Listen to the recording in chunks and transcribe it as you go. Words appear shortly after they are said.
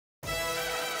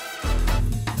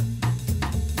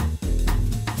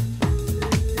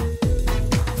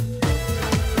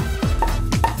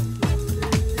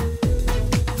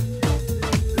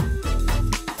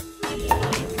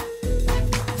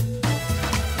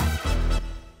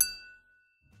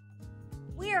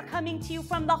coming to you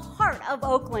from the heart of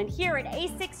Oakland here at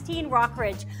A16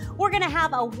 Rockridge. We're going to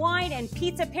have a wine and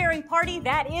pizza pairing party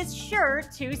that is sure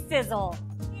to sizzle.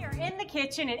 Here in the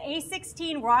kitchen at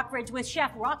A16 Rockridge with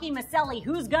Chef Rocky Maselli,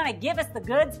 who's going to give us the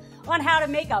goods on how to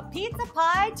make a pizza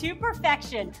pie to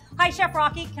perfection. Hi, Chef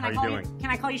Rocky. Can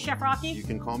I call you Chef Rocky? You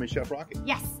can call me Chef Rocky.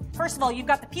 Yes. First of all, you've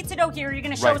got the pizza dough here. You're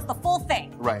going to show us the full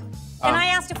thing. Right. And I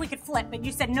asked if we could flip, but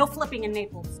you said no flipping in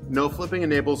Naples. No flipping in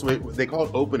Naples. They call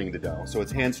it opening the dough, so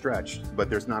it's hand stretched, but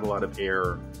there's not a lot of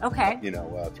air. Okay.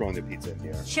 Throwing the pizza in the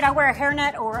air. Should I wear a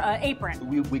hairnet or an apron?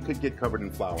 We could get covered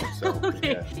in flour. So,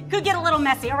 okay. Yeah. It could get a little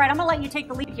messy. All right, I'm gonna let you take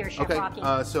the lead here, Chef Rocky.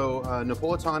 So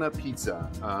Napolitana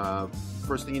pizza.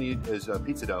 First thing you need is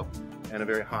pizza dough and a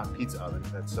very hot pizza oven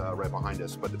that's right behind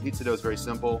us. But the pizza dough is very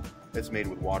simple. It's made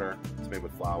with water. It's made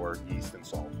with flour, yeast, and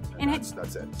salt. And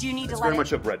that's it. Do you need to let it? It's very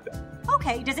much a bread dough.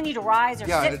 Okay. Does it need to rise or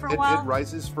sit for a while? It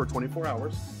rises for 24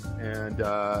 hours, and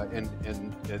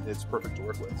it's perfect to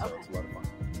work with. So it's a lot of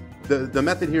fun. The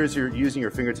method here is you're using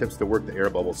your fingertips to work the air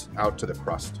bubbles out to the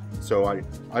crust. So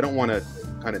I don't want to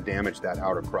kind of damage that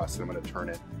outer crust. I'm going to turn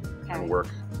it and work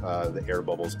the air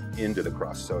bubbles into the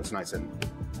crust so it's nice and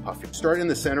puffy. Start in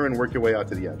the center and work your way out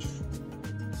to the edge.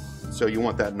 So you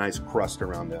want that nice crust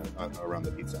around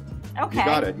the pizza. Okay.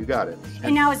 You got it.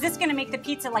 And now is this going to make the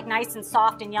pizza like nice and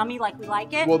soft and yummy like we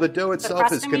like it? Well, the dough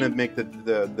itself is going to make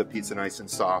the pizza nice and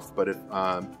soft, but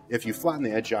if you flatten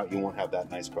the edge out, you won't have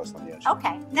that nice crust on the edge.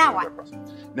 Okay. Now what?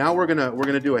 Now we're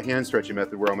gonna do a hand stretching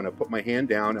method where I'm gonna put my hand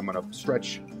down, I'm gonna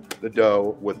stretch the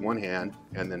dough with one hand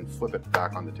and then flip it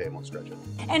back on the table and stretch it.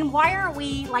 And why are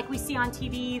we, like we see on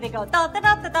TV, they go da da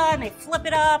da da da and they flip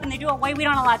it up and they do it, why we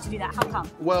don't allow to do that? How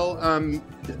come? Well,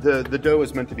 the dough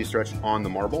is meant to be stretched on the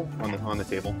marble, on the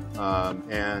table,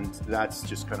 and that's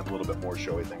just kind of a little bit more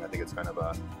showy thing. I think it's kind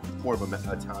of more of an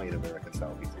Italian-American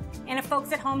style pizza. And if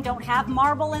folks at home don't have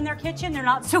marble in their kitchen, they're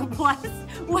not so blessed,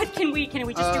 what can we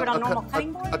just do it on normal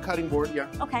cutting board? A cutting board, yeah.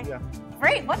 Okay. Yeah.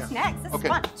 Great, what's next? This is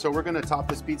fun. So we're gonna top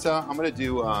this pizza. I'm gonna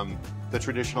do the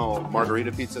traditional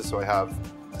margarita pizza. So I have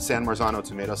San Marzano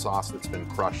tomato sauce that's been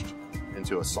crushed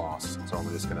into a sauce. So I'm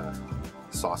just gonna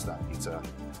sauce that pizza.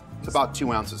 It's about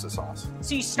 2 ounces of sauce.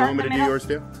 So you start in the middle? You want me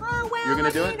to do yours too? Oh, well, you're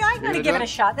gonna do it? I'm gonna give it a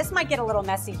shot. This might get a little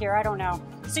messy here, I don't know.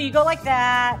 So you go like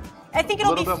that. I think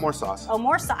it'll be a little bit more sauce. Oh,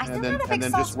 more sauce. And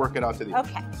then just work it out to the end.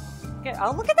 Okay. Good.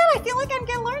 Oh, look at that. I feel like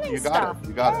I'm learning stuff.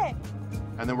 You got it.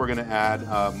 And then we're gonna add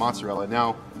mozzarella.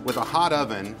 Now, with a hot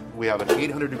oven, we have an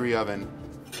 800-degree oven.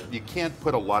 You can't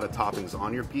put a lot of toppings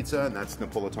on your pizza, and that's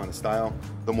Napolitana style.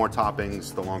 The more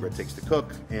toppings, the longer it takes to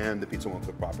cook, and the pizza won't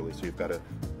cook properly, so you've got to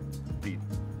be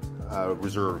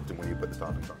reserved when you put the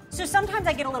toppings on. So sometimes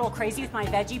I get a little crazy with my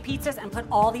veggie pizzas and put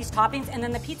all these toppings, and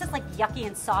then the pizza's like yucky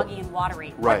and soggy and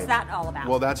watery. Right. What's that all about?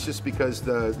 Well, that's just because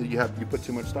you put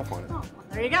too much stuff on it. Oh, well,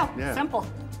 there you go. Yeah. Simple.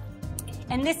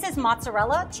 And this is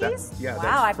mozzarella cheese?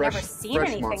 Wow, I've never seen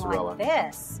anything like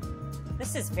this.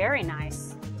 This is very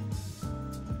nice.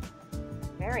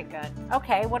 Very good.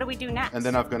 Okay, what do we do next? And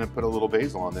then I'm going to put a little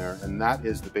basil on there, and that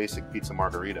is the basic pizza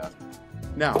margarita.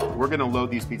 Now, we're going to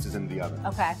load these pizzas into the oven.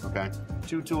 Okay. Okay.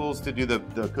 2 tools to do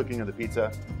the cooking of the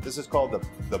pizza. This is called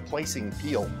the placing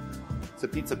peel. It's a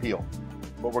pizza peel.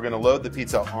 But we're going to load the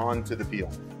pizza onto the peel.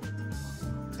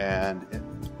 And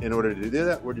in order to do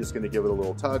that, we're just going to give it a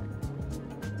little tug.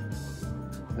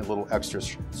 A little extra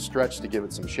stretch to give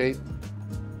it some shape.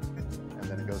 And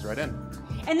then it goes right in.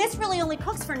 And this really only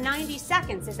cooks for 90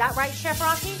 seconds. Is that right, Chef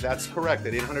Rocky? That's correct.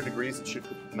 At 800 degrees, it should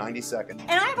cook 90 seconds.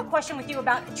 And I have a question with you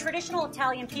about traditional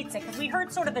Italian pizza, because we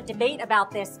heard sort of a debate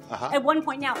about this at one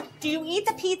point. Now, do you eat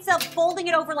the pizza folding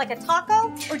it over like a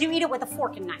taco, or do you eat it with a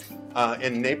fork and knife?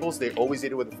 In Naples, they always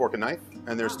eat it with a fork and knife.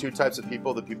 And there's 2 types of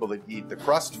people, the people that eat the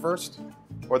crust first,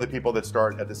 or the people that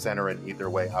start at the center and eat their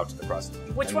way out to the crust.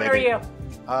 Which one are you?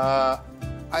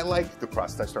 I like the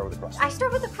crust. I start with the crust. I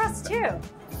start with the crust too.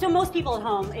 So most people at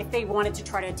home, if they wanted to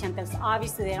try to attempt this,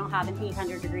 obviously they don't have an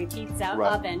 800-degree pizza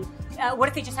oven. What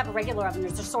if they just have a regular oven?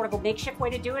 Is there sort of a makeshift way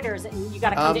to do it, or is it you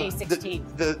got to come to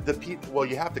A16? Well,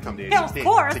 you have to come to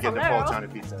A16 to get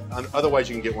Napolitana pizza. Otherwise,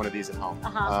 you can get one of these at home.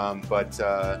 But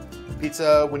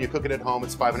pizza, when you cook it at home,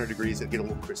 it's 500 degrees. It'll get a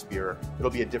little crispier.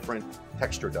 It'll be a different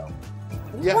texture dough.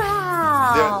 Yeah.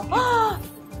 Wow.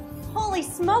 Holy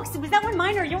smokes, was that one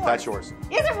mine or yours? That's yours.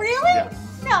 Is it really? Yeah.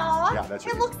 No, yeah, that's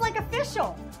yours. It looks like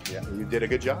official. Yeah, you did a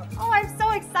good job. Oh, I'm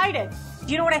so excited.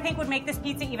 Do you know what I think would make this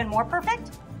pizza even more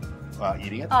perfect?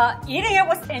 Eating it? Eating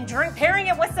it pairing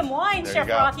it with some wine, Chef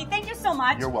Rocky. Thank you so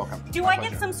much. You're welcome. Do I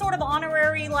get some sort of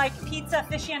honorary pizza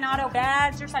aficionado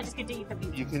badge, or should I just get to eat the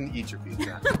pizza? You can eat your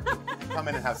pizza. Come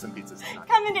in and have some pizzas tonight.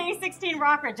 Come into A16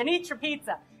 Rockridge and eat your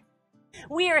pizza.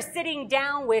 We are sitting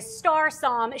down with Star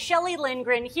Somm Shelley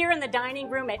Lindgren here in the dining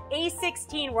room at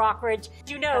A16 Rockridge.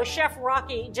 You know, Chef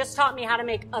Rocky just taught me how to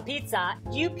make a pizza.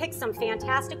 You picked some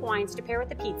fantastic wines to pair with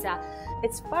the pizza.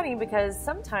 It's funny because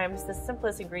sometimes the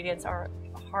simplest ingredients are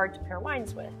hard to pair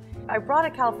wines with. I brought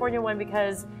a California one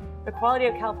because the quality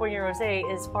of California rosé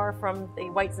is far from the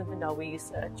white Zinfandel we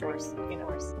use at yours.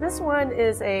 This one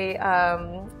is a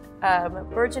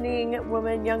burgeoning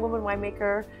young woman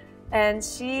winemaker. And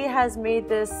she has made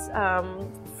this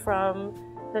from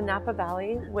the Napa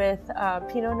Valley with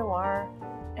Pinot Noir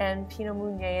and Pinot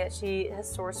Meunier that she has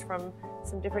sourced from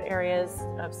some different areas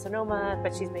of Sonoma,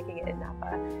 but she's making it in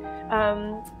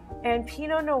Napa. And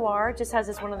Pinot Noir just has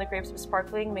this one of the grapes of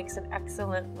sparkling, makes an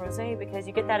excellent rosé because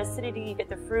you get that acidity, you get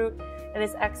the fruit, and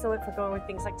it's excellent for going with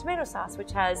things like tomato sauce,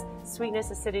 which has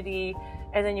sweetness, acidity,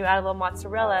 and then you add a little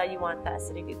mozzarella, you want that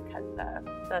acidity to cut that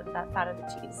fat of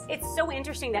the cheese. It's so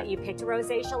interesting that you picked a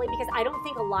rosé, Shelley, because I don't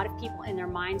think a lot of people in their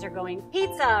minds are going,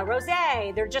 pizza,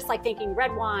 rosé. They're just like thinking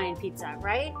red wine, pizza,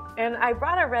 right? And I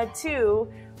brought a red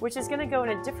too, which is going to go in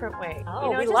a different way.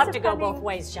 Oh, we love to go both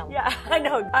ways, Shelley. Yeah, I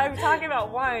know. I'm talking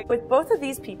about wine. With both of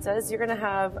these pizzas, you're going to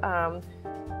have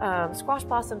squash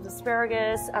blossoms,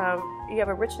 asparagus. You have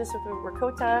a richness with the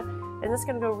ricotta, and this is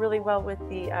going to go really well with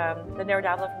the Nero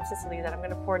d'Avola from Sicily that I'm going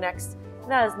to pour next.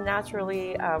 And that is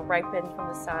naturally ripened from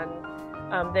the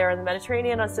sun. There in the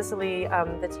Mediterranean on Sicily,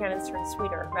 the tannins turn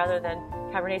sweeter rather than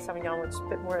Cabernet Sauvignon, which is a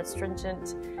bit more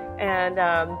astringent.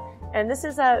 And this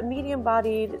is a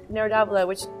medium-bodied Nero d'Avola,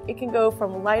 which it can go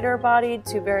from lighter-bodied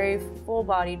to very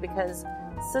full-bodied because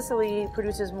Sicily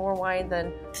produces more wine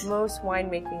than most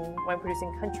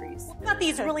wine-producing countries. Got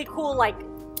these really cool, like,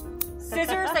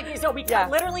 scissors, so we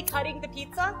literally cutting the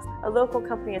pizza? A local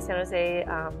company in San Jose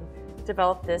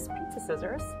developed this pizza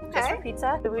scissors, just for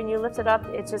pizza. When you lift it up,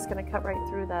 it's just going to cut right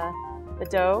through the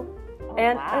dough. Oh,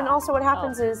 and wow. and also what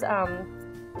happens is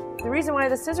the reason why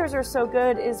the scissors are so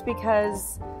good is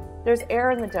because there's air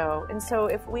in the dough, and so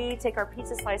if we take our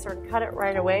pizza slicer and cut it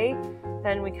right away,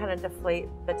 then we kind of deflate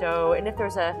the dough. And if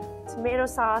there's a tomato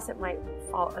sauce, it might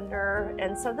fall under.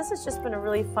 And so this has just been a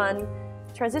really fun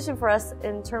transition for us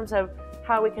in terms of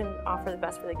how we can offer the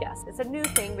best for the guests. It's a new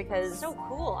thing because... So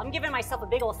cool. I'm giving myself a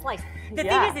big old slice. The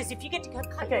thing is if you get to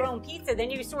cut your own pizza, then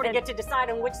you sort of get to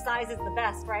decide on which size is the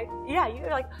best, right? Yeah,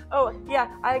 you're like, oh, yeah,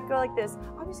 I go like this.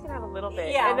 I'm just going to have a little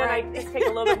bit. Yeah, and then I just take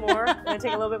a little bit more, and I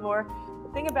take a little bit more.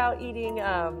 The thing about eating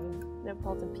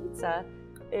Neapolitan pizza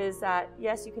is that,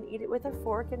 yes, you can eat it with a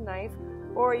fork and knife,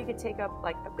 or you could take up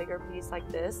like a bigger piece like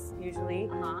this, usually,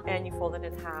 and you fold it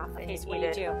in half. Okay, and so you what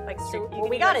eat do you it do? like So street.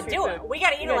 we got to do it. We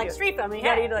got to eat it like street food. I mean, you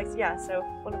got to eat it like, yeah. So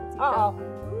one of it's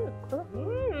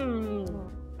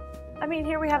I mean,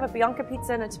 here we have a Bianca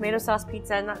pizza and a tomato sauce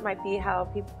pizza, and that might be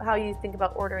how you think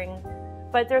about ordering.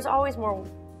 But there's always more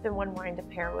than one wine to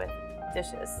pair with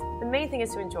dishes. The main thing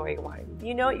is to enjoy your wine.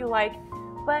 You know what you like,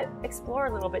 but explore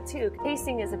a little bit too.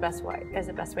 Tasting is the best way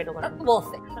to learn.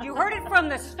 Well, you heard it from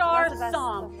the Star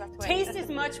Somm. Taste as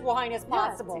much wine as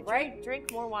possible, right?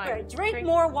 Drink more wine. Right, drink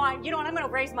more wine. You know what? I'm going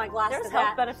to raise my glass to that. There's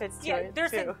health benefits to it, There's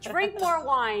too. Drink more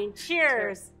wine.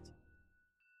 Cheers.